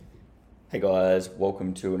Hey guys,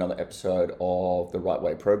 welcome to another episode of the Right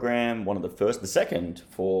Way program. One of the second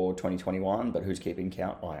for 2021, but who's keeping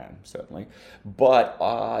count? I am, certainly. But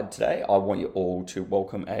today I want you all to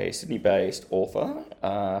welcome a Sydney based author,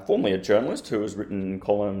 formerly a journalist who has written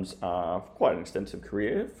columns for quite an extensive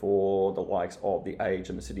career for the likes of The Age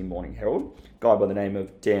and the Sydney Morning Herald, a guy by the name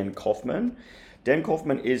of Dan Kaufman. Dan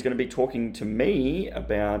Kaufman is going to be talking to me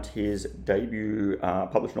about his debut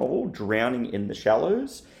published novel, Drowning in the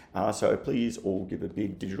Shallows. So please all give a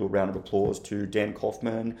big digital round of applause to Dan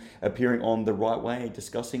Kaufman appearing on The Right Way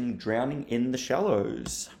discussing Drowning in the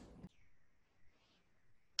Shallows.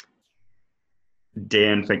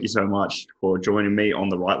 Dan, thank you so much for joining me on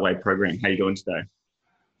The Right Way program. How are you doing today?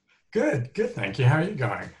 Good, thank you. How are you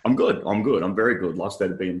going? I'm good. I'm very good. Life's day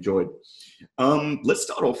to be enjoyed. Let's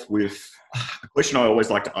start off with a question I always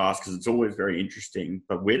like to ask because it's always very interesting.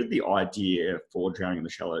 But where did the idea for Drowning in the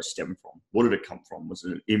Shallows stem from? What did it come from? Was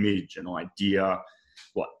it an image, an idea?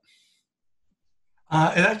 What?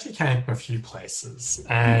 It actually came from a few places.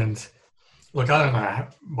 And look, I don't know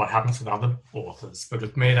what happens with other authors, but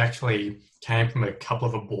with me, it actually came from a couple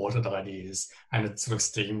of aborted ideas and it sort of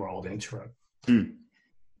steamrolled into it. Mm.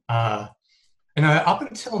 Up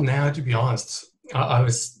until now, to be honest, I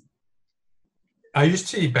used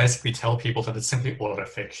to basically tell people that it's simply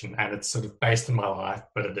autofiction and it's sort of based on my life,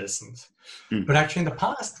 but it isn't. Mm. But actually, in the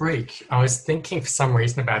past week, I was thinking for some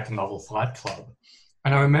reason about the novel Fight Club.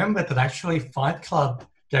 And I remembered that actually Fight Club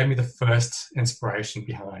gave me the first inspiration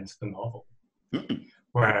behind the novel. Mm.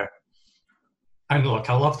 And look,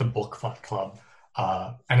 I love the book Fight Club.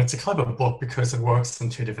 And it's a clever book because it works on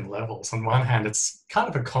two different levels. On one hand, it's kind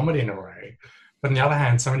of a comedy in a way, but on the other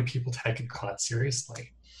hand, so many people take it quite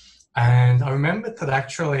seriously. And I remembered that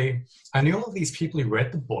actually I knew all of these people who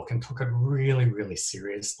read the book and took it really, really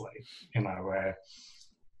seriously, where,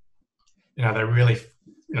 they really,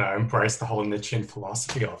 embraced the whole Nietzschean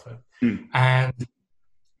philosophy of it. Mm. And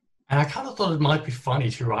I kind of thought it might be funny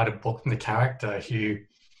to write a book from the character who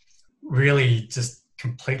really just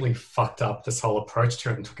completely fucked up this whole approach to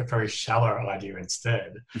it and took a very shallow idea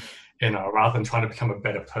instead. Rather than trying to become a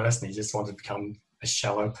better person, he just wanted to become a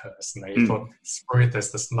shallow person. He thought, screw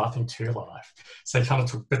this, there's nothing to life. So he kind of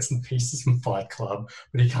took bits and pieces from Fight Club,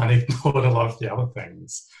 but he kind of ignored a lot of the other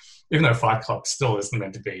things. Even though Fight Club still isn't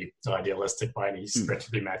meant to be idealistic by any stretch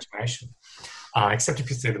of the imagination. Except if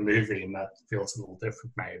you see the movie, and that feels a little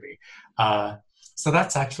different maybe. So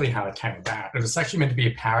that's actually how it came about. It was actually meant to be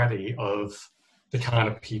a parody of the kind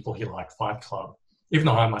of people he liked Fight Club, even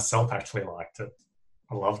though I myself actually liked it.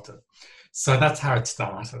 I loved it. So that's how it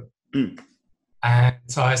started. Mm. And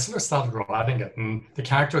so I sort of started writing it, and the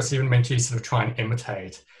character was even meant to sort of try and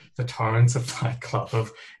imitate the tones of Fight Club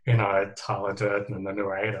of, Tyler Durden and the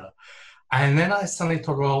narrator. And then I suddenly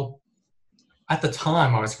thought, well, at the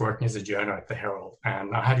time I was working as a journo at the Herald,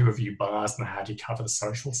 and I had to review bars and I had to cover the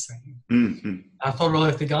social scene. Mm-hmm. I thought, well,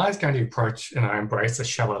 if the guy's going to approach, embrace a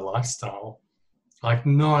shallow lifestyle, like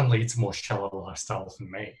no one leads a more shallow lifestyle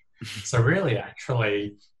than me. So really,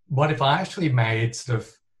 actually, what if I actually made sort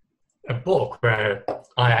of a book where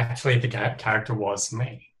the character was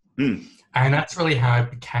me? Mm. And that's really how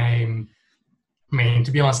it became. I mean,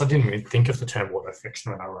 to be honest, I didn't even think of the term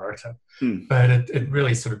autofiction when I wrote it, but it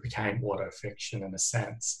really sort of became autofiction in a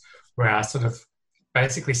sense, where I sort of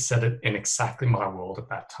basically set it in exactly my world at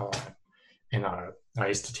that time. I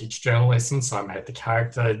used to teach journalism, so I made the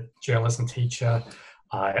character a journalism teacher.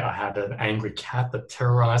 I had an angry cat that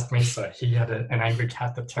terrorized me, so he had an angry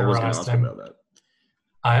cat that terrorized him. About that.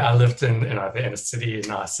 I lived in the inner city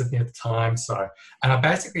in Sydney at the time, and I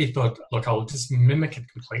basically thought, look, I'll just mimic it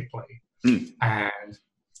completely. Mm.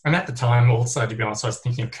 And at the time, also, to be honest, I was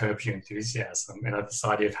thinking of Curb Your Enthusiasm, this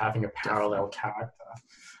idea of having a parallel character,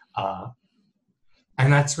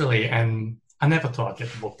 and that's really, and I never thought I'd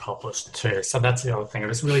get the book published too. So that's the other thing. It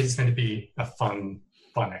was really just going to be a fun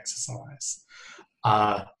exercise.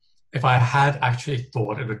 If I had actually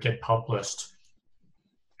thought it would get published,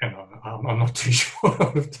 I'm not too sure what I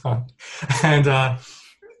would have done.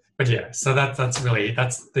 But yeah, so that's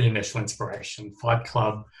the initial inspiration, Fight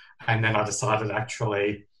Club. And then I decided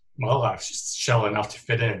actually my life's just shallow enough to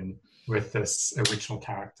fit in with this original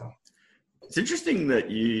character. It's interesting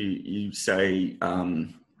that you say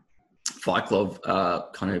Fight Club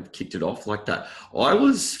kind of kicked it off like that. I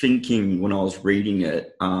was thinking when I was reading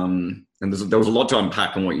it, and there was a lot to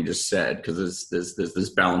unpack in what you just said, because there's this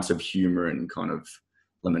balance of humor and kind of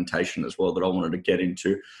lamentation as well that I wanted to get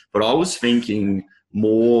into. But I was thinking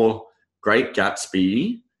more Great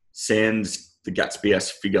Gatsby, sans the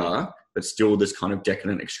Gatsby-esque figure, but still this kind of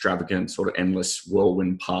decadent, extravagant, sort of endless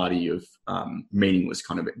whirlwind party of meaningless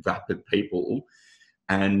kind of vapid people.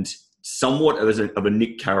 And somewhat of a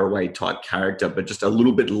Nick Carraway type character, but just a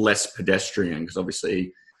little bit less pedestrian, because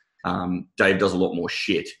obviously Dave does a lot more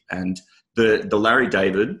shit. And the Larry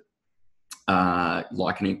David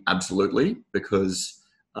likening, absolutely, because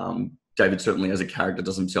David certainly as a character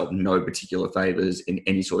does himself no particular favours in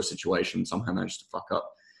any sort of situation. Somehow managed to fuck up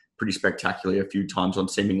pretty spectacularly a few times on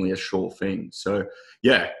seemingly a short thing. So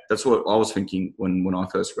yeah, that's what I was thinking when I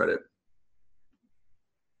first read it.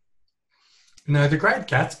 No, The Great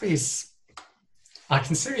Gatsby's, I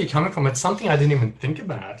can see where you're coming from. It's something I didn't even think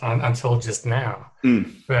about until just now.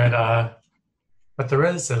 But there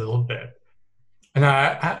is a little bit. And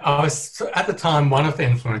I was, at the time, one of the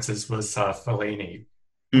influences was Fellini,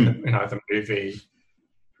 the movie,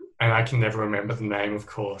 and I can never remember the name, of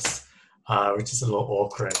course, which is a little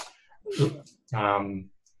awkward.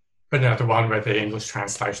 But no, the one where the English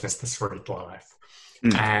translation is The Sweet Life.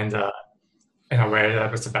 And where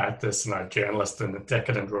that was about this, journalist in the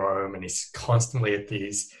decadent Rome, and he's constantly at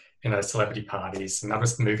these, celebrity parties. And that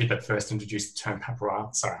was the movie that first introduced the term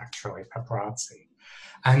paparazzi.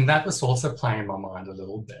 And that was also playing in my mind a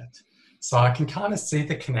little bit. So I can kind of see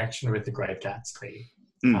the connection with The Great Gatsby.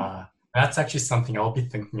 That's actually something I'll be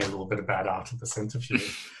thinking a little bit about after this interview.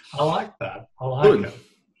 I like that. I like it.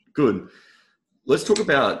 Good. Let's talk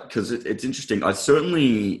about, because it's interesting. I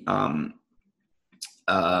certainly, I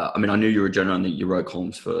knew you were a journalist and you wrote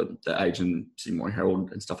columns for The Age and Sydney Morning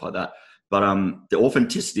Herald and stuff like that. But the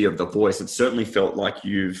authenticity of the voice, it certainly felt like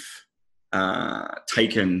you've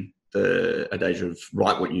taken the adage of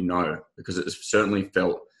write what you know, because it certainly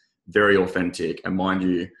felt very authentic. And mind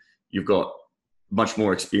you, you've got much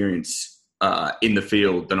more experience in the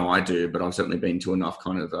field than I do, but I've certainly been to enough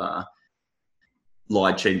kind of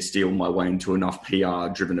lie, cheat, steal my way into enough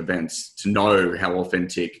PR-driven events to know how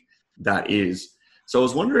authentic that is. So I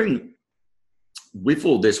was wondering, with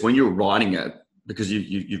all this, when you were writing it, because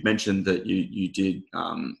you've mentioned that you did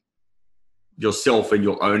yourself and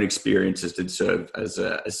your own experiences did serve as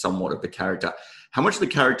somewhat of the character. How much of the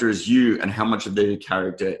character is you, and how much of the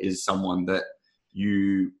character is someone that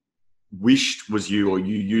you wished was you, or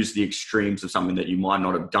you used the extremes of something that you might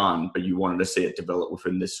not have done, but you wanted to see it develop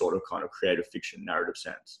within this sort of kind of creative fiction narrative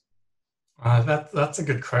sense? That's a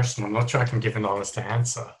good question. I'm not sure I can give an honest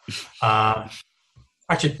answer.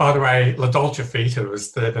 Actually, by the way, La Dolce Vita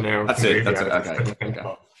was the name of the movie. That's it.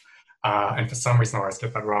 Okay. And for some reason I always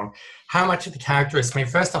get that wrong. How much of the character is me?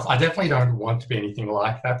 First off, I definitely don't want to be anything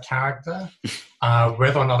like that character.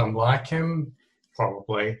 Whether or not I'm like him,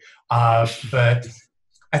 probably. But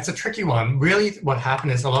it's a tricky one. Really, what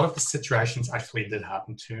happened is a lot of the situations actually did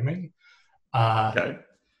happen to me. Okay.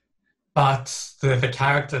 But the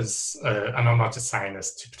characters, and I'm not just saying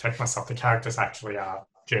this to protect myself, the characters actually are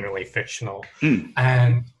generally fictional.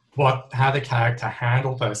 And how the character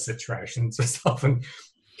handled those situations is often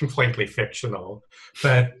completely fictional,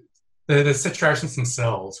 but the situations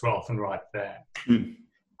themselves were often right there. And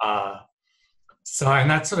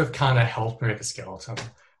that sort of kind of helped me with the skeleton.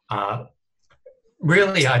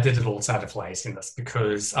 Really, I did it all out of laziness,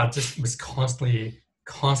 because I just was constantly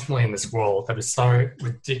in this world that was so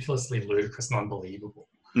ridiculously ludicrous and unbelievable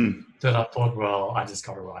that I thought, well, I just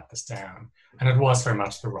got to write this down. And it was very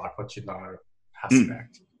much the write what you know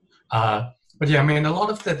aspect. But yeah, I mean, a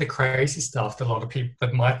lot of the crazy stuff that a lot of people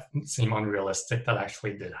that might seem unrealistic, that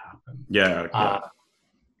actually did happen. Yeah.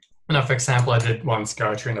 For example, I did once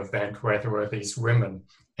go to an event where there were these women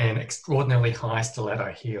in extraordinarily high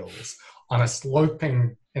stiletto heels on a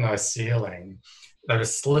sloping, ceiling that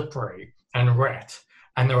was slippery and wet,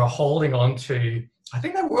 and they were holding on to, I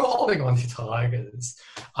think they were holding on to tigers.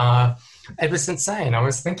 It was insane. I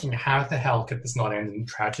was thinking, how the hell could this not end in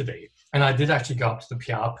tragedy? And I did actually go up to the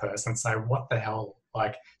PR person and say, what the hell?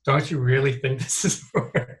 Like, don't you really think this is a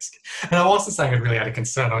risk? And I wasn't saying it really out of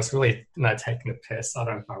concern. I was really taking the piss. I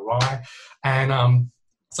don't know why. And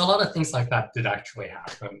so a lot of things like that did actually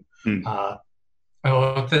happen.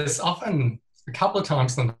 There's often a couple of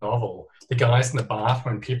times in the novel, the guy's in the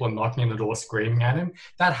bathroom, people are knocking on the door screaming at him.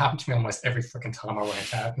 That happened to me almost every freaking time I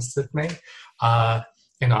went out in Sydney. I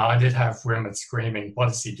did have women screaming,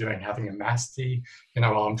 what is he doing, having a masty,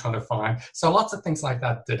 while I'm trying to find. So lots of things like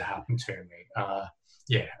that did happen to me.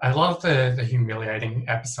 A lot of the humiliating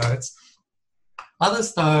episodes.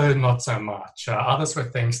 Others, though, not so much. Others were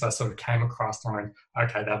things that I sort of came across and went,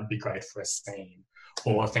 okay, that would be great for a scene,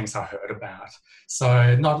 or things I heard about.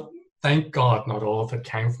 So thank God, not all of it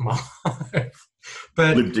came from my life.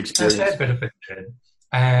 But lived experience. A fair bit of it did.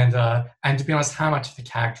 And to be honest, how much of the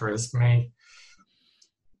character is me?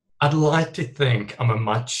 I'd like to think I'm a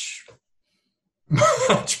much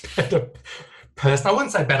better person. I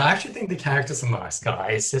wouldn't say better. I actually think the character's a nice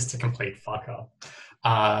guy. He's just a complete fuck up.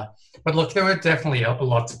 But look, there were definitely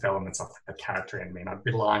lots of elements of that character in me, and I'd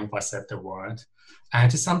be lying if I said there weren't. And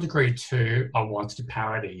to some degree, too, I wanted to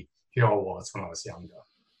parody who I was when I was younger.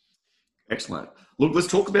 Excellent. Look, let's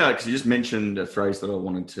talk about, because you just mentioned a phrase that I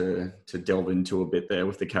wanted to delve into a bit there,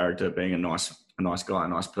 with the character being a nice guy, a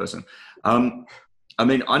nice person. I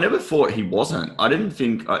mean, I never thought he wasn't. I didn't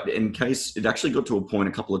think, in case it actually got to a point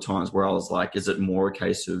a couple of times where I was like, is it more a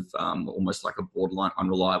case of almost like a borderline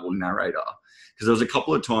unreliable narrator? Because there was a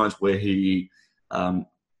couple of times where he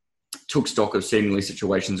took stock of seemingly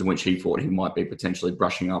situations in which he thought he might be potentially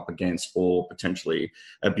brushing up against or potentially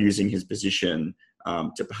abusing his position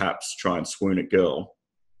to perhaps try and swoon a girl.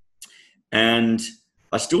 And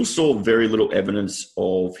I still saw very little evidence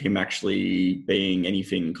of him actually being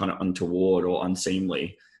anything kind of untoward or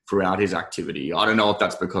unseemly throughout his activity. I don't know if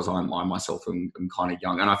that's because I myself am kind of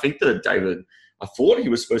young. And I think that David, I thought he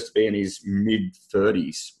was supposed to be in his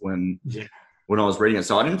mid-30s when I was reading it.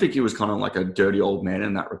 So I didn't think he was kind of like a dirty old man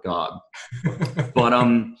in that regard. But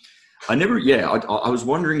I never, I was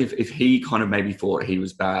wondering if he kind of maybe thought he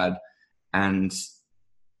was bad, and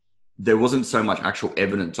there wasn't so much actual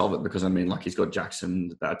evidence of it, because I mean, like, he's got Jackson,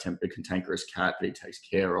 the bad-tempered, cantankerous cat that he takes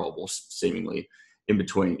care of, or seemingly in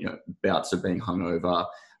between, bouts of being hungover.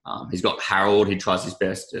 He's got Harold. He tries his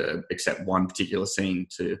best, except one particular scene,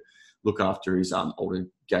 to look after his older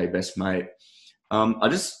gay best mate. I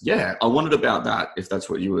wondered about that, if that's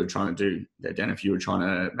what you were trying to do there, Dan, if you were trying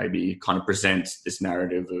to maybe kind of present this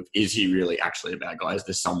narrative of, is he really actually a bad guy? Is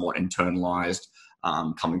this somewhat internalized,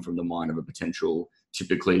 coming from the mind of a potential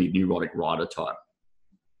typically neurotic writer type?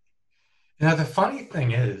 The funny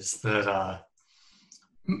thing is that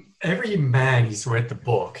every man who's read the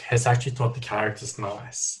book has actually thought the character's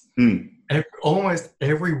nice. Almost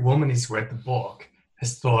every woman who's read the book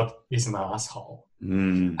has thought he's an asshole.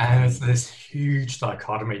 And it's this huge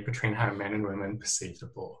dichotomy between how men and women perceive the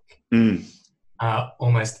book.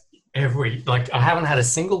 Almost every, I haven't had a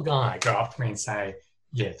single guy go up to me and say,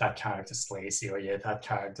 yeah, that character's sleazy, or yeah, that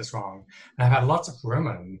character's wrong. And I've had lots of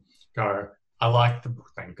women go, I like the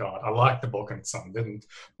book, thank God. I liked the book, and some didn't.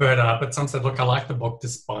 But some said, look, I like the book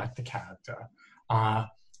despite the character.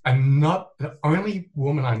 And not the only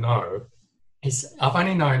woman I know is, I've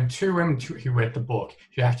only known 2 women who read the book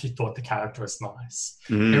who actually thought the character was nice.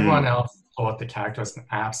 Everyone else thought the character was an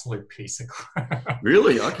absolute piece of crap.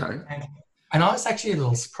 Really? Okay. And I was actually a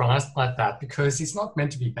little surprised by that, because he's not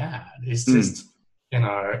meant to be bad. He's just,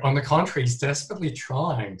 on the contrary, he's desperately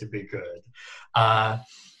trying to be good.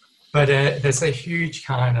 But there's a huge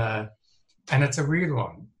kind of, and it's a weird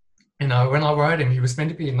one. When I wrote him, he was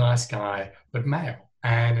meant to be a nice guy, but male.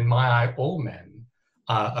 And in my eye, all men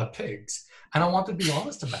are pigs. And I want to be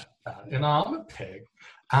honest about that. I'm a pig.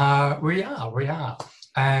 We are.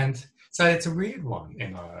 And so it's a weird one,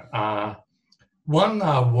 One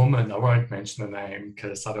woman, I won't mention the name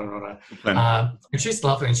because I don't want to, and she's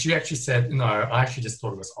lovely, and she actually said, no, I actually just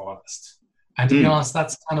thought it was honest. And to be honest,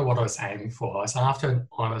 that's kind of what I was aiming for. I was after an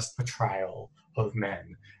honest portrayal of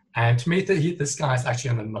men. And to me, this guy's actually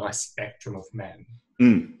on a nice spectrum of men.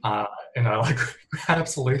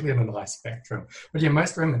 Absolutely in a nice spectrum. But yeah,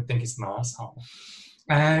 most women think he's an asshole.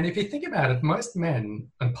 And if you think about it, most men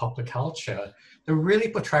in popular culture, they're really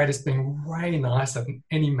portrayed as being way nicer than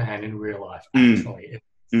any man in real life, actually.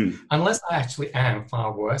 Unless I actually am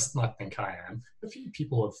far worse than I think I am. A few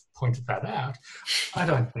people have pointed that out. I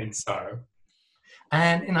don't think so.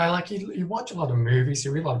 And, you watch a lot of movies,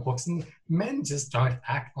 you read a lot of books, and men just don't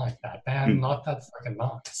act like that. They are not that fucking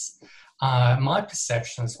nice. My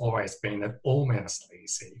perception has always been that all men are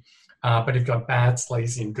sleazy. But you've got bad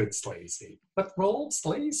sleazy and good sleazy. But we're all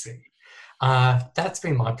sleazy. That's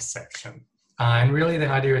been my perception. And really the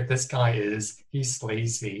idea with this guy is he's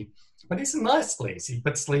sleazy, but he's a nice sleazy,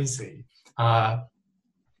 but sleazy. But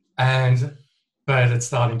it's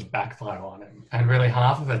starting to backfire on him. And really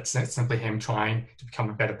half of it's simply him trying to become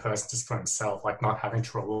a better person just for himself, like not having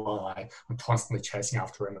to rely on constantly chasing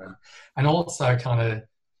after women. And also kind of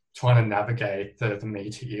trying to navigate the Me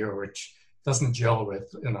Too era, which doesn't gel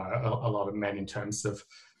with, a lot of men in terms of,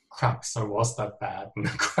 crap, so was that bad? And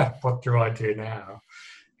crap, what do I do now?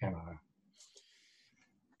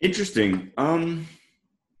 Interesting. I'm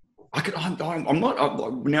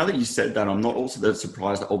not, now that you said that, I'm not also that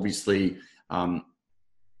surprised that obviously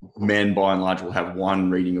men by and large will have one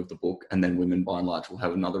reading of the book, and then women by and large will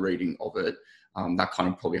have another reading of it. That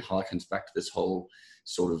kind of probably harkens back to this whole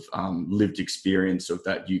sort of lived experience of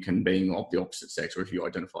that you can, being of the opposite sex, or if you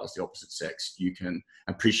identify as the opposite sex, you can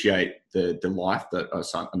appreciate the life that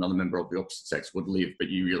another member of the opposite sex would live, but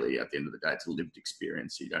you really, at the end of the day, it's a lived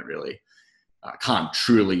experience. You don't really, can't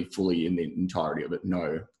truly fully in the entirety of it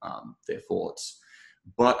know their thoughts.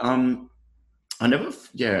 But I never,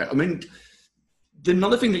 yeah. I mean,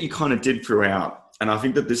 another thing that you kind of did throughout, and I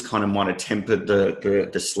think that this kind of might have tempered the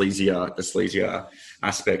sleazier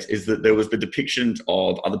aspects, is that there was the depiction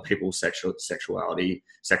of other people's sexuality,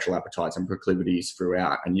 sexual appetites, and proclivities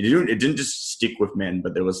throughout. And it didn't just stick with men,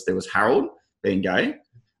 but there was Harold being gay,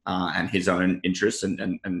 and his own interests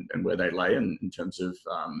and where they lay in terms of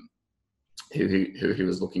who he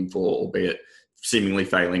was looking for, albeit seemingly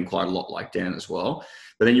failing quite a lot, like Dan as well.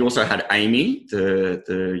 But then you also had Amy,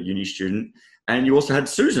 the uni student, and you also had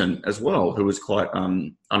Susan as well, who was quite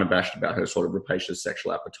unabashed about her sort of rapacious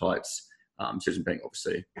sexual appetites. Susan being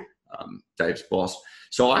obviously Dave's boss.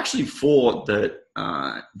 So I actually thought that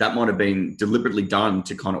that might have been deliberately done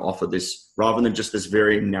to kind of offer this, rather than just this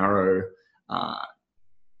very narrow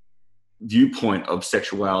viewpoint of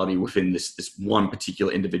sexuality within this one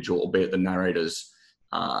particular individual, albeit the narrator's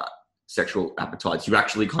sexual appetites. You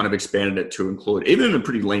actually kind of expanded it to include, even in a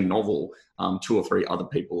pretty lean novel, 2 or 3 other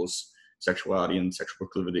people's sexuality and sexual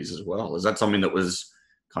proclivities as well. Is that something that was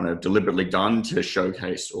kind of deliberately done to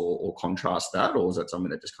showcase or contrast that, or is that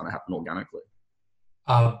something that just kind of happened organically?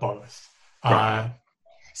 Both. Right.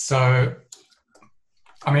 So,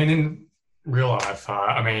 I mean, in real life,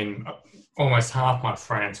 almost half my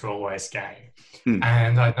friends were always gay.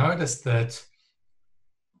 And I noticed that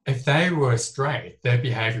if they were straight, their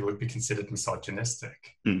behavior would be considered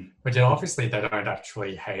misogynistic. But yet obviously they don't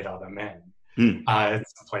actually hate other men.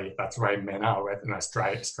 It's simply that's the way men are, whether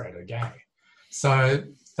straight or gay. So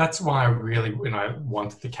that's why I really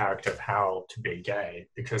wanted the character of Harold to be gay,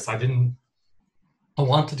 because I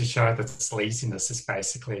wanted to show that sleaziness is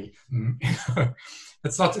basically,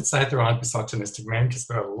 it's not to say there aren't misogynistic men, because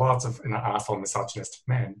there are lots of arsehole misogynistic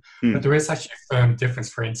men, but there is actually a firm difference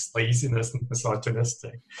between sleaziness and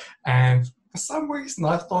misogynistic. And for some reason,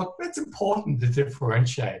 I thought it's important to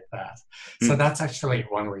differentiate that. So that's actually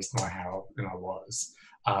one reason why Harold was.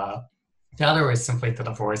 The other is simply that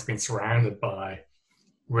I've always been surrounded by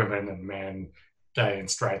women and men, gay and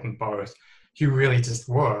straight and both, who really just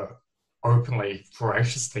were openly,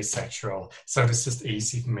 voraciously sexual. So it's just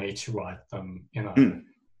easy for me to write them,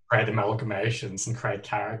 create amalgamations and create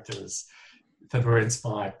characters that were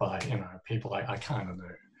inspired by, people I kind of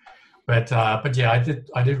knew. But yeah,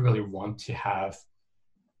 I did really want to have,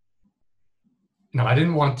 I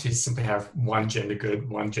didn't want to simply have one gender good,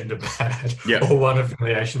 one gender bad, or one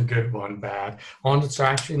affiliation good, one bad. I wanted to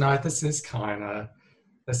actually, this is kind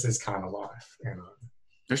of life,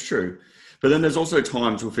 That's true. But then there's also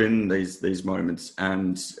times within these moments,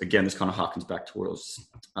 and again, this kind of harkens back to what I was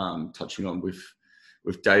touching on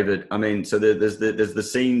with David. I mean, so there's the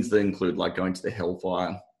scenes that include like going to the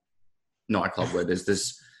Hellfire nightclub, where there's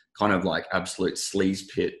this kind of like absolute sleaze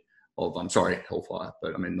pit of, I'm sorry, Hellfire,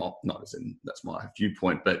 but I mean, not as in, that's my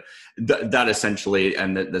viewpoint, but that essentially,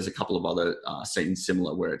 and there's a couple of other scenes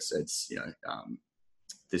similar where it's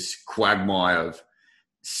this quagmire of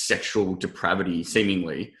sexual depravity,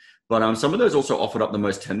 seemingly. But some of those also offered up the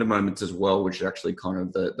most tender moments as well, which are actually kind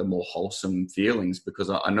of the more wholesome feelings, because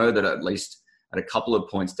I know that at least at a couple of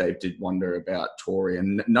points, Dave did wonder about Tori,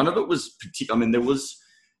 and none of it was particular. I mean, there was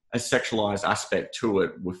a sexualized aspect to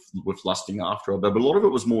it with lusting after her, but a lot of it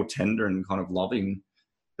was more tender and kind of loving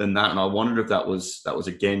than that. And I wondered if that was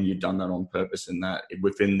again, you'd done that on purpose, in that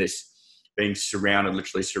within this being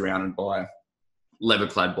literally surrounded by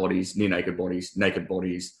leather-clad bodies, near-naked bodies, naked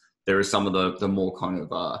bodies, there is some of the more kind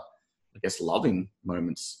of, I guess, loving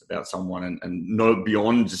moments about someone, and no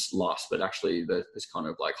beyond just lust, but actually this kind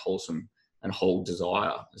of like wholesome and whole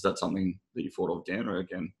desire. Is that something that you thought of, Dan, or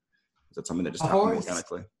again, is that something that just happened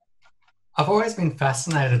organically? I've always been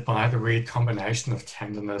fascinated by the weird combination of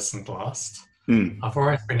tenderness and lust. I've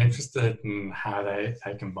always been interested in how they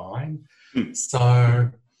combine. So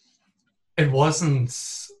it wasn't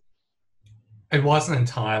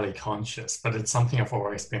entirely conscious, but it's something I've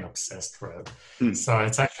always been obsessed with. So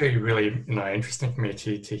it's actually really, interesting for me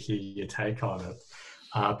to hear your take on it,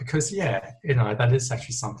 because that is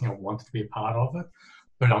actually something I wanted to be a part of it.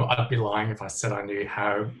 But I'd be lying if I said I knew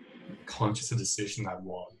how conscious a decision that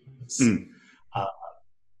was.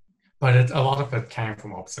 But a lot of it came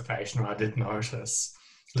from observation. I did notice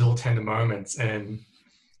little tender moments, and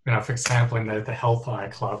for example, in the Hellfire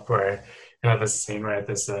Club, where there's a scene where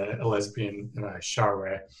there's a lesbian show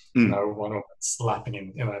where one woman's slapping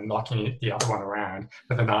and knocking the other one around,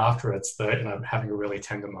 but then afterwards they're having a really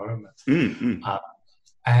tender moment.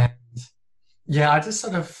 And I just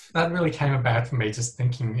sort of, that really came about for me, just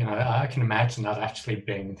thinking, I can imagine that actually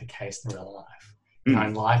being the case in real life.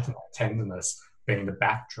 Enlightenment, tenderness being the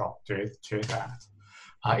backdrop to that.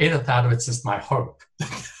 Either that or it's just my hope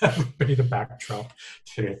that would be the backdrop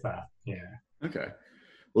to that. Yeah. Okay.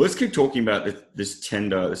 Well, let's keep talking about this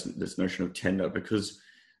tender, this notion of tender, because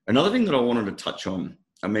another thing that I wanted to touch on,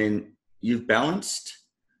 I mean, you've balanced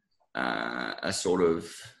a sort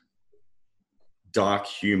of dark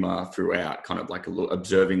humor throughout, kind of like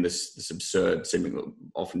observing this absurd, seemingly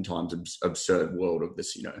oftentimes absurd world of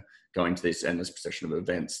this, going to this endless procession of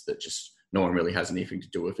events that just no one really has anything to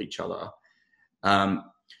do with each other.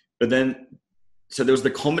 But then, so there was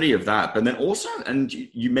the comedy of that, but then also, and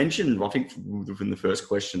you mentioned, I think within the first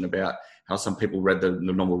question, about how some people read the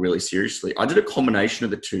novel really seriously. I did a combination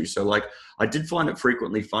of the two. So like, I did find it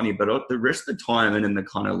frequently funny, but the rest of the time and in the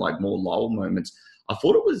kind of like more lull moments, I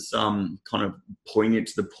thought it was kind of poignant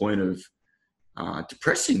to the point of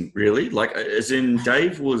depressing, really. Like, as in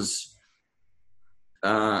Dave was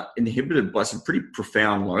inhibited by some pretty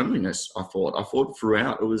profound loneliness, I thought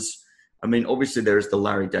throughout. It was, I mean, obviously there is the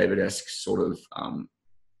Larry David-esque sort of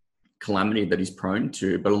calamity that he's prone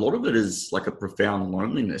to, but a lot of it is like a profound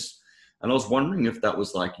loneliness. And I was wondering if that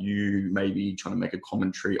was like you maybe trying to make a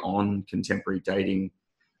commentary on contemporary dating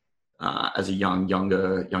as a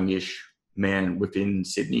youngish man within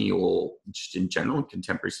Sydney, or just in general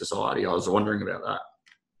contemporary society. I was wondering about that.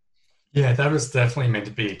 Yeah, that was definitely meant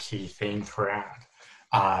to be a key theme throughout.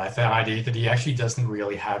 The idea that he actually doesn't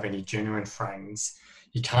really have any genuine friends.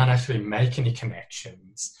 He can't actually make any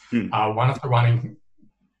connections. One of the running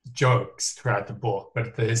jokes throughout the book,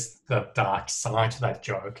 but there's the dark side to that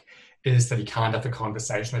joke, is that he can't have a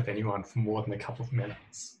conversation with anyone for more than a couple of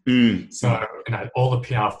minutes. So, all the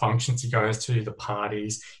PR functions he goes to, the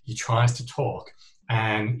parties, he tries to talk,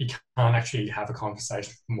 and he can't actually have a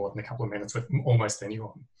conversation for more than a couple of minutes with almost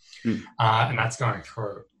anyone. And that's going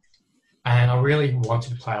through. And I really wanted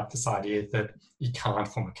to play up this idea that he can't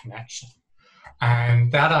form a connection.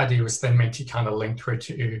 And that idea was then meant to kind of link through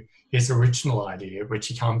to his original idea, which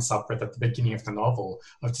he comes up with at the beginning of the novel,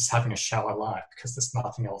 of just having a shallow life because there's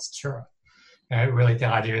nothing else to it. Really, the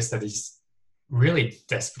idea is that he's really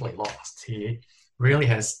desperately lost. He really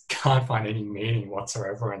can't find any meaning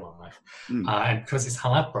whatsoever in life. And because he's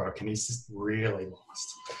heartbroken, he's just really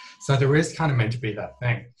lost. So there is kind of meant to be that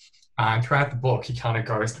thing. And throughout the book, he kind of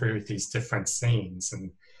goes through these different scenes and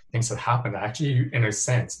things that happen that actually, in a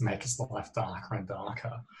sense, make his life darker and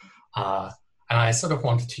darker. And I sort of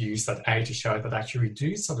wanted to use that to show that actually we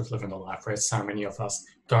do sort of live in a life where so many of us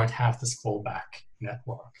don't have this fallback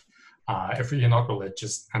network. If you're not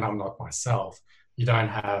religious, and I'm not myself, you don't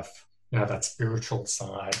have that spiritual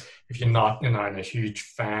side. If you're not in a huge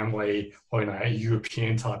family or in a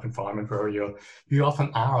European type environment where you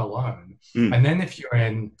often are alone. And then if you're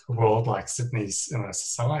in a world like Sydney's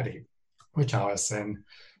society, which I was in,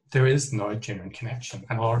 there is no genuine connection.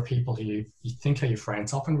 And a lot of people who you think are your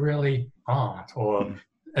friends often really aren't, or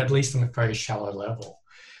at least on a very shallow level.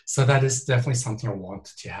 So that is definitely something I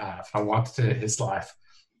wanted to have. I wanted his life,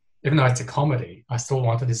 even though it's a comedy, I still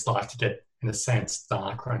wanted his life to get, in a sense,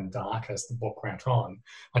 darker and darker as the book went on,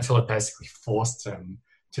 until it basically forced him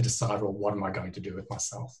to decide, well, what am I going to do with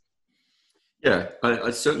myself? Yeah,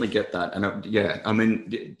 I certainly get that, and I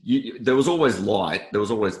mean, there was always light. There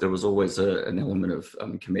was always an element of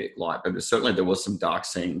comedic light, but certainly there was some dark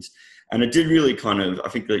scenes, and it did really kind of. I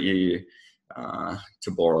think that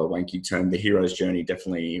to borrow a wanky term, the hero's journey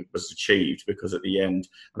definitely was achieved, because at the end,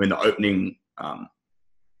 I mean, the opening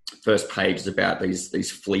first page is about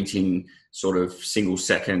these fleeting sort of single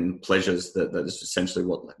second pleasures that is essentially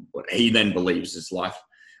what he then believes is life.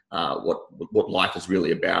 What life is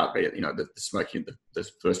really about, be it, the smoking of the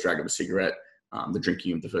first drag of a cigarette, the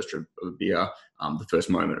drinking of the first drip of a beer, the first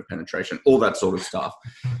moment of penetration, all that sort of stuff.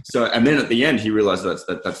 So, and then at the end, he realized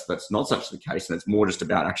that's not such the case, and it's more just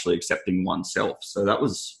about actually accepting oneself. So that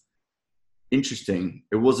was interesting.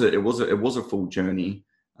 It was a full journey.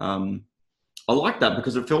 I like that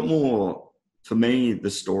because it felt more, for me,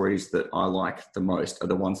 the stories that I like the most are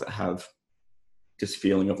the ones that have this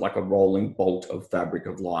feeling of like a rolling bolt of fabric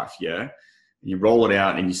of life, yeah? And you roll it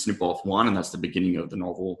out and you snip off one, and that's the beginning of the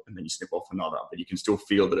novel, and then you snip off another, but you can still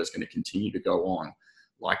feel that it's going to continue to go on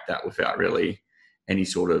like that without really any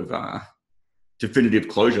sort of definitive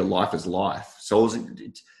closure. Life is life. So it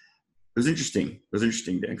was interesting. It was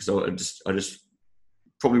interesting, Dan, because I just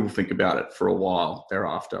probably will think about it for a while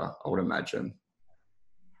thereafter, I would imagine.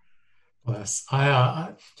 Bless.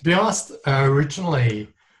 To be honest, originally,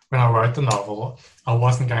 when I wrote the novel, I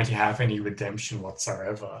wasn't going to have any redemption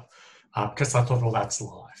whatsoever, because I thought, well, that's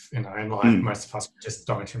life. In life, most of us just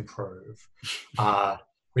don't improve.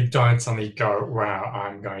 We don't suddenly go, wow,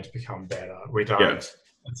 I'm going to become better. We don't. Yeah.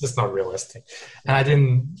 It's just not realistic. And I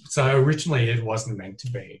didn't. So originally, it wasn't meant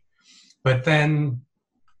to be. But then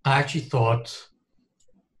I actually thought,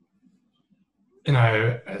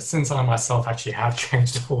 since I myself actually have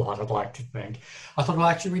changed a lot, I'd like to think, I thought, well,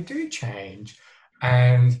 actually, we do change.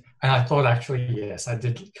 And I thought, actually, yes, I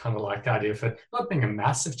did kind of like the idea of it not being a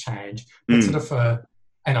massive change, but sort Mm. of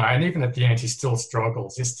and even at the end, he still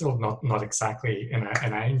struggles. He's still not exactly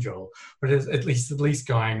an angel, but at least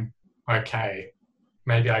going, okay,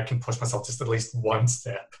 maybe I can push myself just at least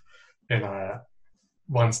you know,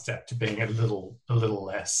 one step to being a little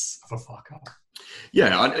less of a fuck up.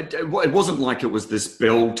 Yeah, it wasn't like it was this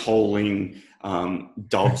bell tolling,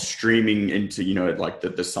 dove streaming into like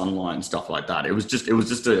the sunlight and stuff like that. It was just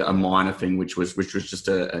a minor thing, which was just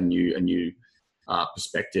a new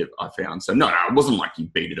perspective I found. So no, it wasn't like you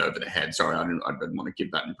beat it over the head. Sorry, I didn't want to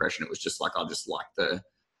give that impression. It was just like I just like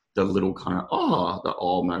the little kind of the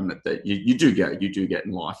moment that you do get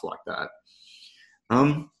in life like that.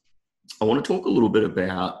 Um, I want to talk a little bit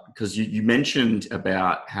about, because you mentioned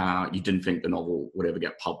about how you didn't think the novel would ever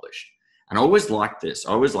get published. And I always like this.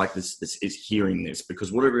 I always like this is hearing this,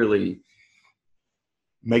 because what it really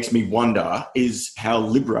makes me wonder is how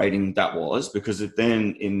liberating that was, because it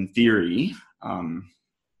then, in theory,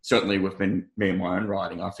 certainly within me and my own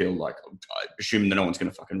writing, I feel like I assume that no one's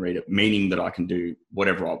going to fucking read it, meaning that I can do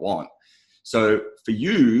whatever I want. So for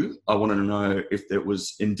you, I wanted to know if there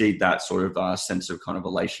was indeed that sort of sense of kind of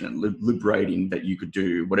elation and liberating that you could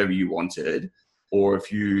do whatever you wanted, or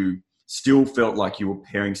if you still felt like you were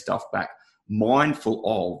paring stuff back, mindful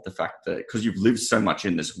of the fact that, because you've lived so much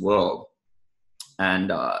in this world,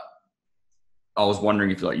 and I was wondering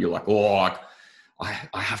if you're like, oh,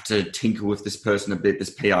 I have to tinker with this person a bit. This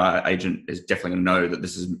PR agent is definitely going to know that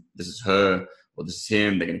this is her or this is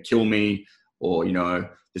him. They're going to kill me, or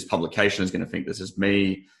this publication is going to think this is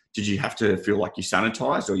me. Did you have to feel like you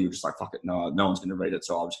sanitized, or you were just like, fuck it, no one's going to read it,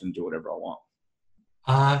 so I'm just going to do whatever I want?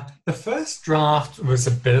 The first draft was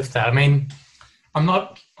a bit of that. I mean,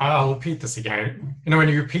 I'll repeat this again. When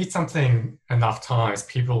you repeat something enough times,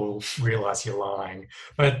 people realize you're lying.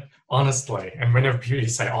 But honestly, and whenever people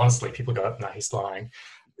say honestly, people go, no, he's lying.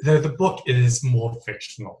 The book is more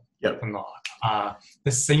fictional than not.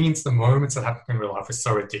 The scenes, the moments that happen in real life are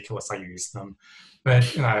so ridiculous, I use them. But,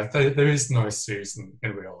 there is no Susan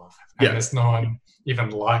in real life. And there's no one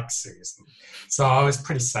even like Susan. So I was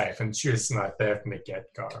pretty safe. And she was there from the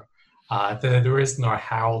get-go. There is no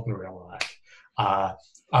Harold in real life.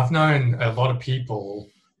 I've known a lot of people,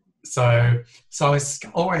 so I was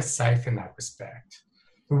always safe in that respect.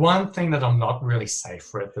 The one thing that I'm not really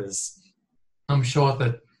safe with is, I'm sure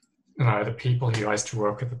that the people who I used to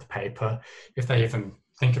work with at the paper, if they even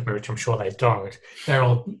think of me, which I'm sure they don't,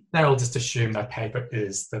 they'll just assume that paper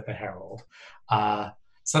is the Herald.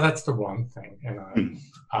 So that's the one thing,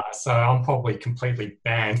 So I'm probably completely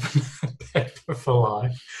banned from that paper for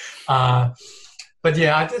life. But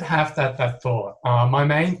yeah, I did have that thought. My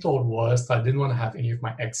main thought was that I didn't want to have any of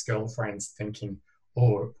my ex-girlfriends thinking,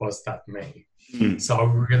 oh, was that me? So I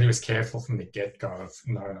really was careful from the get-go of,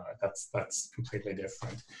 no, that's completely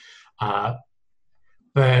different.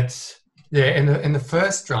 But yeah, in the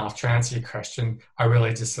first draft, to answer your question, I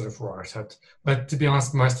really just sort of wrote it. But to be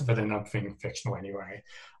honest, most of it ended up being fictional anyway.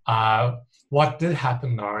 What did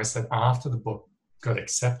happen, though, is that after the book got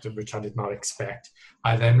accepted, which I did not expect,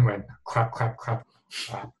 I then went, crap.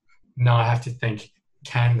 Now I have to think,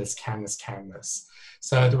 can this?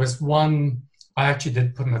 So there was one, I actually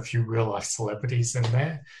did put in a few real life celebrities in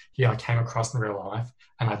there. I came across in real life,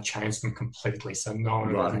 and I changed them completely. So no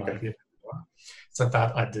one would know who they were. So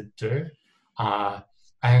that I did do.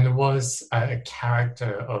 And there was a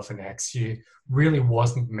character of an ex who really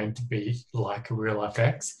wasn't meant to be like a real life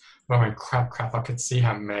ex. But I went, crap, I could see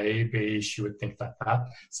how maybe she would think that.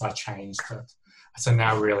 So I changed it. So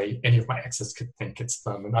now really any of my exes could think it's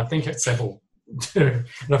them. And I think it's several too.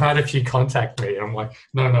 And I've had a few contact me and I'm like,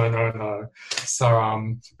 no.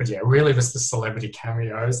 So, but yeah, really was the celebrity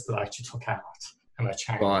cameos that I actually took out and I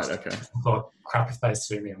changed. Right, okay. I thought, crap, if they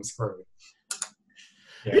sue me, I'm screwed.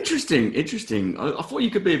 Yeah. Interesting. I thought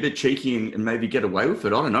you could be a bit cheeky and maybe get away with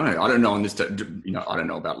it. I don't know. I don't know on this, I don't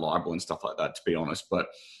know about libel and stuff like that, to be honest. But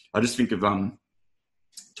I just think of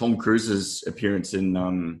Tom Cruise's appearance in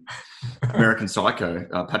American Psycho.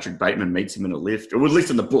 Patrick Bateman meets him in a lift, or at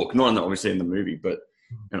least in the book, not obviously in the movie. But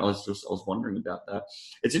I was wondering about that.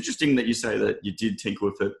 It's interesting that you say that you did tinker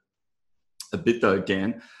with it a bit, though,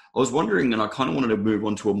 Dan. I was wondering, and I kind of wanted to move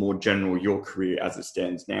on to a more general your career as it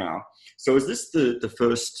stands now. So, is this the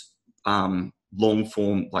first long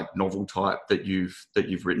form like novel type that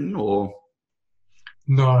you've written, or?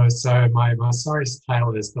 No. So my sorriest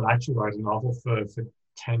tale is that I actually wrote a novel for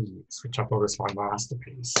 10 years, which I thought was my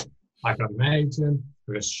masterpiece. I got an agent,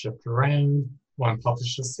 it was shipped around. One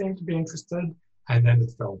publisher seemed to be interested. and then it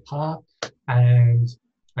fell apart, and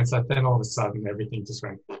so then all of a sudden everything just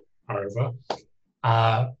went over.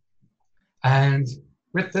 Uh, and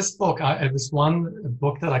with this book, it was one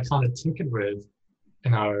book that I kind of tinkered with,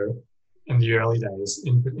 you know, in the early days,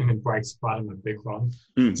 in breaks writing a big run,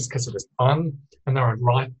 just because it was fun. And then I'd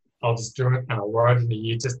write, I'll just do it, and I'll write it in a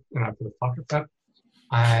year, just for the fuck of it.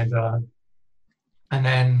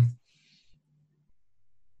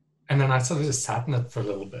 And then I sort of just sat in it for a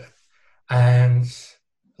little bit. And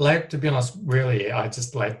late, to be honest, really, I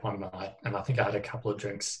just late one night, and I think I had a couple of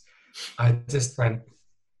drinks. I just went,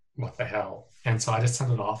 what the hell? And so I just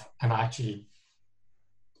sent it off, and I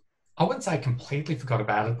wouldn't say I completely forgot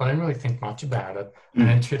about it, but I didn't really think much about it. And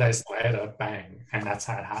then 2 days later, bang, and that's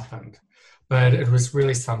how it happened. But it was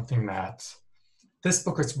really something that this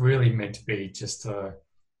book was really meant to be just a,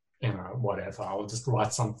 whatever. I'll just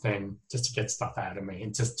write something just to get stuff out of me,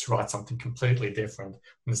 and just to write something completely different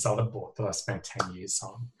from this other book that I spent 10 years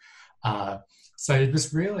on. So it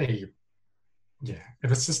was really, it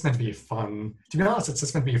was just meant to be a fun, to be honest, it's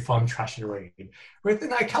just meant to be a fun, trashy read with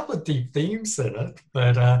a couple of deep themes in it,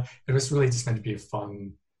 but it was really just meant to be a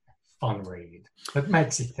fun read that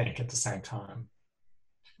makes you think at the same time.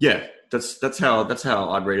 Yeah, that's how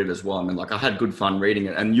I'd read it as well. I mean, like, I had good fun reading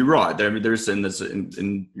it, and you're right. There's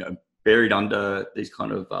buried under these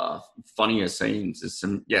kind of funnier scenes is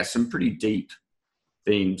some pretty deep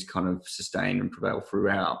themes kind of sustain and prevail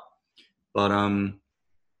throughout. But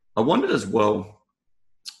I wondered as well,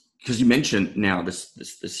 because you mentioned now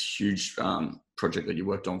this huge project that you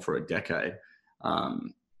worked on for a decade.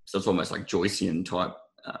 So it's almost like Joycean type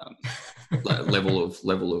level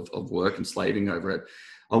of work and slaving over it.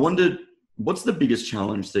 I wondered, what's the biggest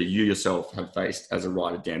challenge that you yourself have faced as a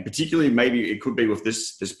writer, Dan? Particularly, maybe it could be with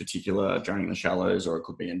this particular Drowning in the Shallows, or it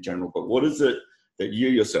could be in general, but what is it that you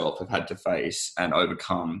yourself have had to face and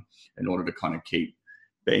overcome in order to kind of keep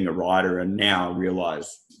being a writer and now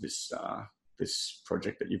realize this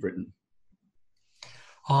project that you've written?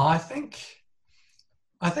 I think,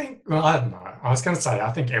 well, I don't know. I was going to say,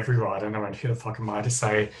 I think every writer, no matter who the fuck am I to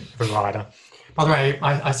say every writer. By the way,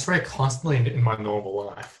 I swear constantly in my normal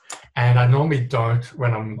life. And I normally don't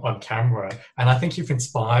when I'm on camera. And I think you've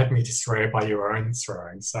inspired me to swear by your own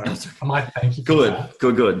swearing. So I might thank you for that.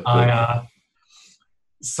 Good.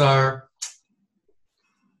 So,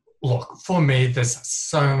 look, for me, there's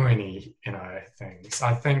so many, things.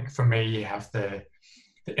 I think for me, you have the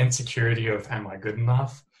insecurity of, am I good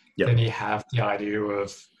enough? Yep. Then you have the idea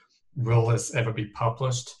of, will this ever be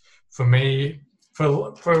published? For me,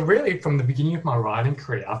 for really from the beginning of my writing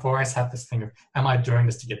career, I've always had this thing of, am I doing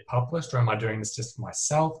this to get published, or am I doing this just for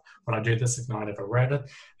myself? Would I do this if no one ever read it?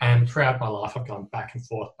 And throughout my life, I've gone back and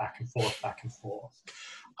forth.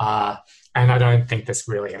 And I don't think there's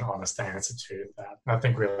really an honest answer to that. I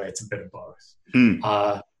think really it's a bit of both.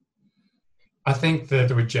 I think that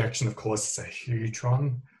the rejection, of course, is a huge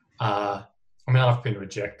one. I've been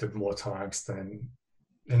rejected more times than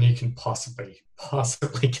you can possibly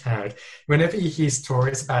count. Whenever you hear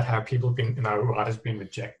stories about how people have been, writers been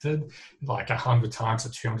rejected like 100 times or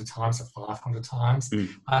 200 times or 500 times,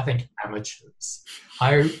 I think amateurs.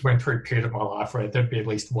 I went through a period of my life where there'd be at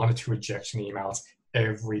least 1 or 2 rejection emails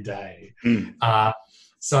every day.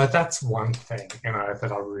 So that's one thing,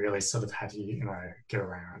 that I really sort of had to, get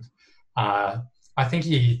around. I think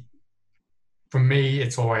for me,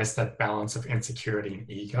 it's always that balance of insecurity and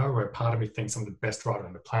ego, where part of me thinks I'm the best writer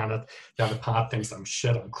on the planet. The other part thinks I'm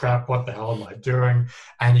shit, I'm crap, what the hell am I doing?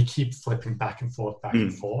 And you keep flipping back and forth.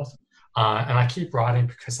 And I keep writing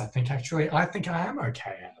because I think I am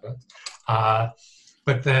okay at it.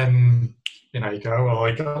 But then, you go, well,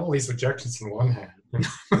 I got all these rejections in one hand.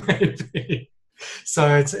 Maybe.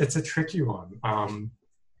 So it's a tricky one. And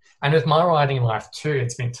with my writing life too,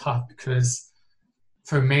 it's been tough because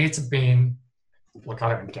for me, it's been, look,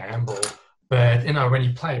 I don't gamble, but when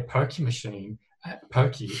you play a pokey machine, I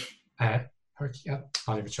can't even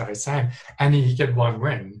try to say, and then you get one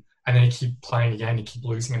win, and then you keep playing again, you keep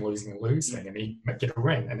losing and losing and losing, and then you get a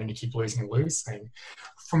win, and then you keep losing and losing.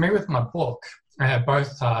 For me, with my book,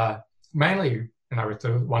 both mainly, with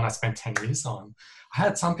the one I spent 10 years on, I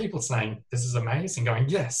had some people saying, this is amazing, going,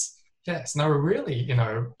 yes. And they were really,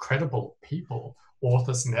 credible people,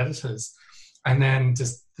 authors and editors. And then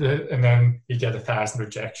you get 1,000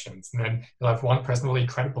 rejections. And then you'll have one person really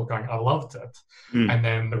credible going, I loved it. And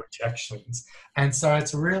then the rejections. And so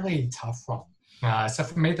it's a really tough one. So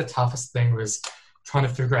for me, the toughest thing was trying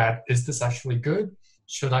to figure out, is this actually good?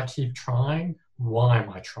 Should I keep trying? Why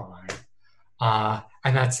am I trying?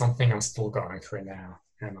 And that's something I'm still going through now.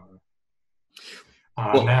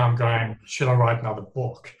 Now I'm going, should I write another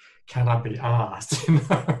book? can I be asked?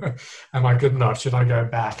 Am I good enough? Should I go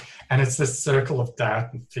back? And it's this circle of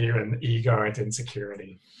doubt and fear and ego and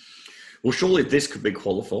insecurity. Well, surely this could be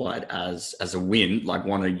qualified as a win. Like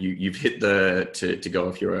one of you've hit the to go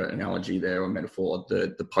with your analogy there or metaphor,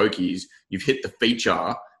 the pokies. You've hit the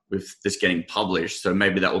feature with this getting published, so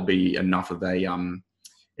maybe that will be enough of a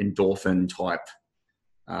endorphin type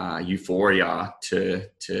euphoria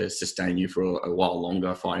to sustain you for a while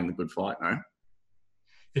longer fighting the good fight. No.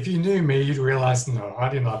 If you knew me, you'd realize, no, I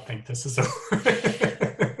do not think this is a.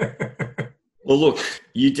 Well, look,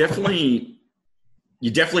 you definitely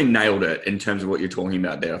nailed it in terms of what you're talking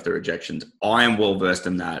about there after rejections. I am well versed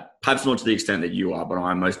in that, perhaps not to the extent that you are, but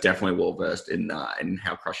I'm most definitely well versed in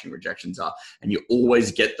how crushing rejections are. And you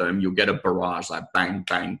always get them. You'll get a barrage like bang,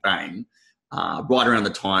 bang, bang, right around the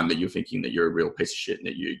time that you're thinking that you're a real piece of shit and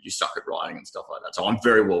that you suck at writing and stuff like that. So I'm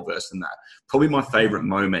very well versed in that. Probably my favorite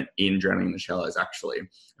moment in Drowning in the Shallows, actually, it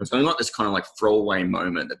was only like this kind of like throwaway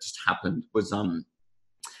moment that just happened was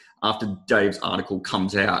after Dave's article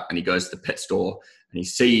comes out and he goes to the pet store and he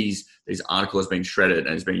sees these articles being shredded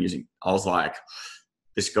and he's been using, I was like,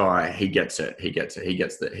 this guy, he gets it. He gets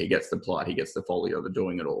the plight. He gets the folly of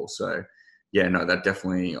doing it all. So yeah, no, I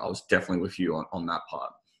was definitely with you on that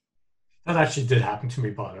part. That actually did happen to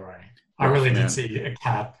me, by the way. I really did see a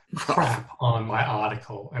cat crap on my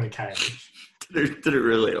article in a cage. Did it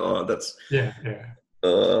really? Oh, that's... Yeah.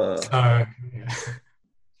 So, yeah.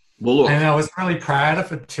 Well, look. And I was really proud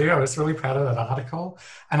of it too. I was really proud of that article.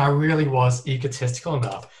 And I really was egotistical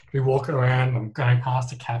enough to be walking around. I'm going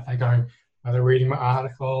past a cafe going, are they reading my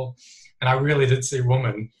article? And I really did see a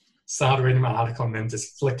woman start reading my article and then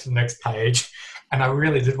just flick to the next page. And I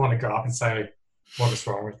really did want to go up and say, what is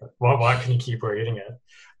wrong with it? Why can you keep reading it?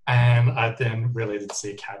 And I then really did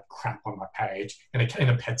see a cat crap on my page in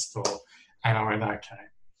a pet store. And I went, okay,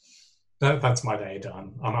 that's my day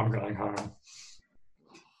done. I'm going home.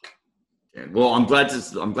 Yeah, well, I'm glad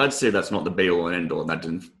to see that's not the be all and end all. That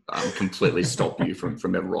didn't completely stop you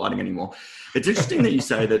from ever writing anymore. It's interesting that you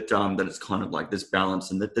say that that it's kind of like this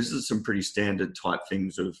balance, and that this is some pretty standard type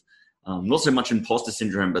things of not so much imposter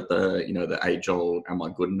syndrome, but the age old, am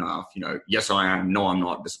I good enough? Yes, I am. No, I'm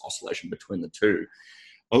not. This oscillation between the two.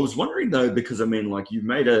 I was wondering though, because I mean, like you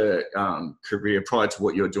made a career prior to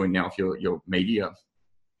what you're doing now for your media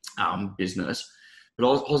business, but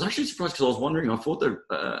I was actually surprised because I was wondering. I thought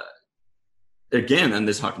that. Again, and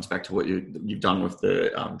this harkens back to what you've done with the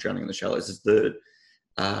Drowning in the Shallows, is the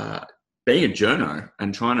being a journo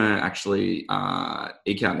and trying to actually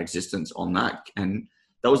eke out an existence on that. And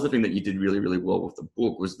that was the thing that you did really, really well with the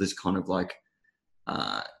book, was this kind of like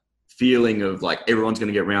feeling of like everyone's going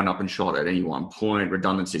to get round up and shot at any one point.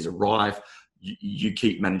 Redundancies are rife. You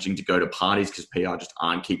keep managing to go to parties because PR just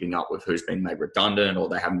aren't keeping up with who's been made redundant, or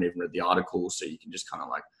they haven't even read the article. So you can just kind of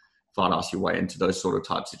like flat ass your way into those sort of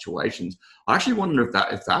type situations. I actually wonder if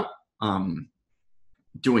that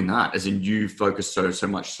doing that, as in you focus so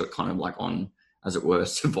much so kind of like on, as it were,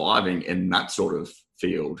 surviving in that sort of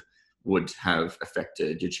field, would have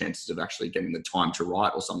affected your chances of actually getting the time to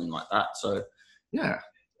write or something like that. So yeah,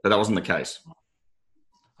 but that wasn't the case.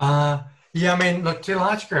 Yeah, I mean, look, to a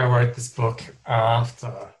large degree, I wrote this book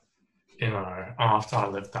after I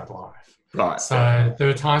lived that life. Right. So there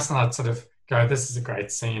were times when I'd sort of go, this is a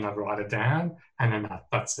great scene, I'd write it down, and then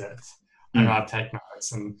that's it. And I'd take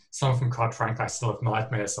notes, and some of them, quite frankly, I still have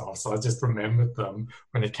nightmares of, so I just remembered them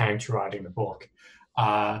when it came to writing the book.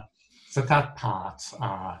 So that part,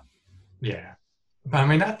 yeah. But I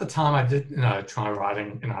mean, at the time I did, try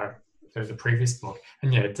writing, the previous book,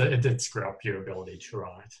 and yeah, it did screw up your ability to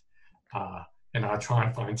write. I try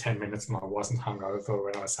and find 10 minutes when I wasn't hungover,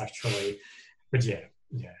 when I was actually, but yeah,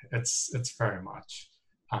 it's very much,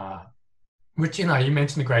 which, you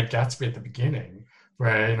mentioned The Great Gatsby at the beginning,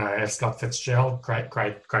 where, Scott Fitzgerald,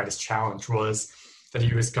 greatest challenge was that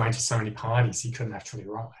he was going to so many parties he couldn't actually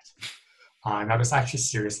write. And that was actually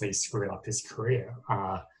seriously screwed up his career,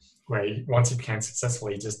 where once he became successful,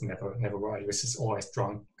 he just never wrote. He was just always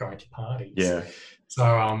drunk, going to parties. Yeah.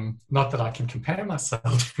 So, not that I can compare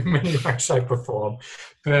myself in any way, shape or form,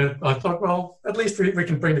 but I thought, well, at least we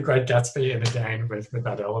can bring The Great Gatsby in again with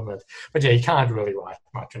that element. But yeah, you can't really write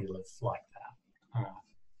much when you live like that.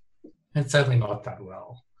 And certainly not that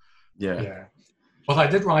well. Yeah. Well, I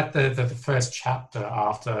did write the first chapter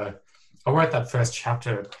after, I wrote that first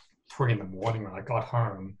chapter at 3 a.m. when I got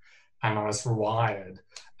home, and I was wired,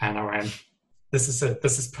 and I went, this is it,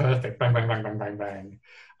 this is perfect, bang, bang, bang, bang, bang, bang.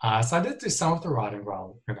 So I did do some of the writing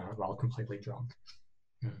while completely drunk.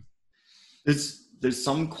 Yeah. There's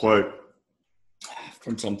some quote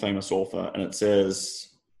from some famous author, and it says,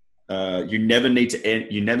 You never need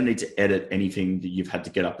to edit anything that you've had to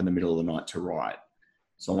get up in the middle of the night to write.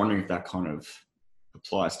 So I'm wondering if that kind of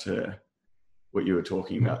applies to what you were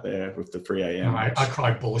talking about there with the 3 a.m. No, I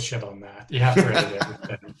cry bullshit on that. You have to edit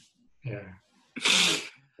everything.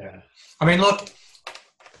 Yeah. I mean, look,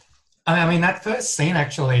 I mean, that first scene,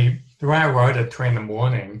 actually, the way I wrote it, 3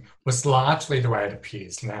 a.m, was largely the way it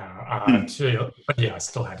appears now. But yeah, I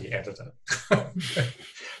still had to edit it.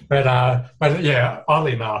 but yeah,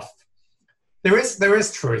 oddly enough, there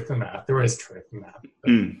is truth in that. There is truth in that.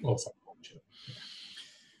 But also bullshit.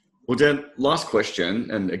 Well, Dan, last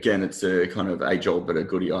question, and again, it's a kind of age-old but a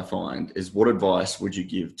goodie I find, is what advice would you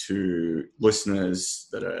give to listeners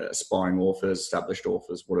that are aspiring authors, established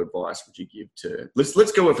authors? What advice would you give to...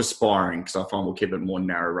 Let's go with aspiring, because I find we'll keep it more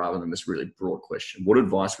narrow rather than this really broad question. What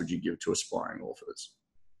advice would you give to aspiring authors?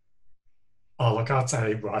 Oh, look, I'd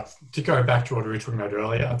say, right, to go back to what we were talking about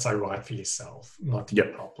earlier, I'd say write for yourself, not to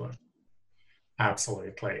get published.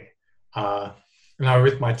 Absolutely.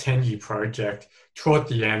 With my 10-year project, toward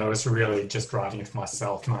the end, I was really just writing it for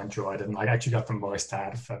myself, and I enjoyed it, and I actually got the most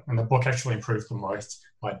out of it. And the book actually improved the most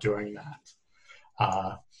by doing that.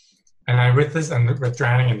 With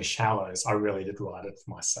Drowning in the Shallows, I really did write it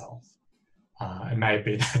for myself. And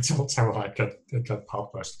maybe that's also why it got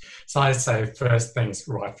published. So I'd say first thing is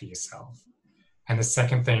write for yourself. And the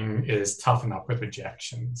second thing is toughen up with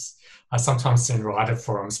rejections. I sometimes see in writer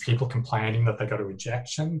forums people complaining that they got a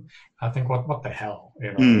rejection. I think, what the hell,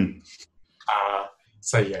 you know?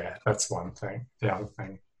 So yeah, that's one thing. The other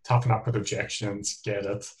thing, toughen up with rejections, get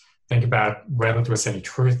it. Think about whether there was any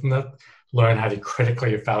truth in it. Learn how to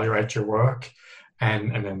critically evaluate your work,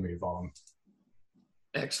 and then move on.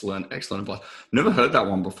 Excellent advice. Never heard that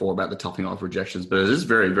one before about the toughening up of rejections, but it is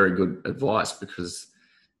very, very good advice, because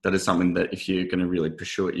that is something that if you're going to really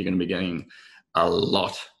pursue it, you're going to be getting a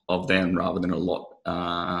lot of them rather than a lot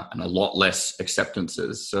and a lot less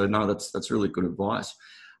acceptances. So no, that's really good advice.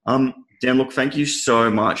 Dan, look, thank you so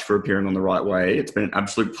much for appearing on The Right Way. It's been an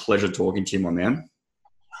absolute pleasure talking to you, my man.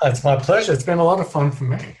 It's my pleasure. It's been a lot of fun for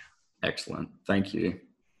me. Excellent. Thank you.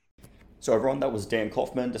 So everyone, that was Dan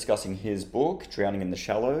Kaufman discussing his book, Drowning in the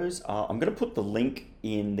Shallows. I'm going to put the link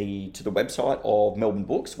to the website of Melbourne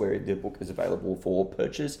Books, where the book is available for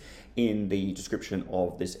purchase, in the description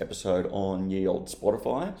of this episode on ye old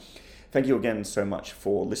Spotify. Thank you again so much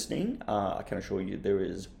for listening. I can assure you there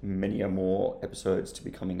is many more episodes to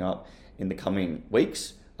be coming up in the coming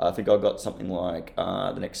weeks. I think I've got something like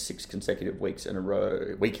the next 6 consecutive weekends in a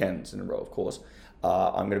row, of course.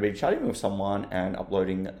 I'm going to be chatting with someone and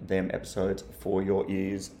uploading them episodes for your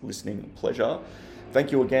ears listening pleasure.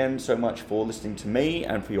 Thank you again so much for listening to me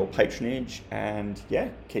and for your patronage. And yeah,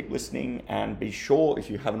 keep listening, and be sure,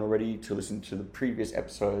 if you haven't already, to listen to the previous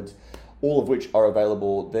episodes, all of which are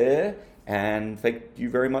available there. And thank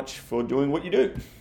you very much for doing what you do.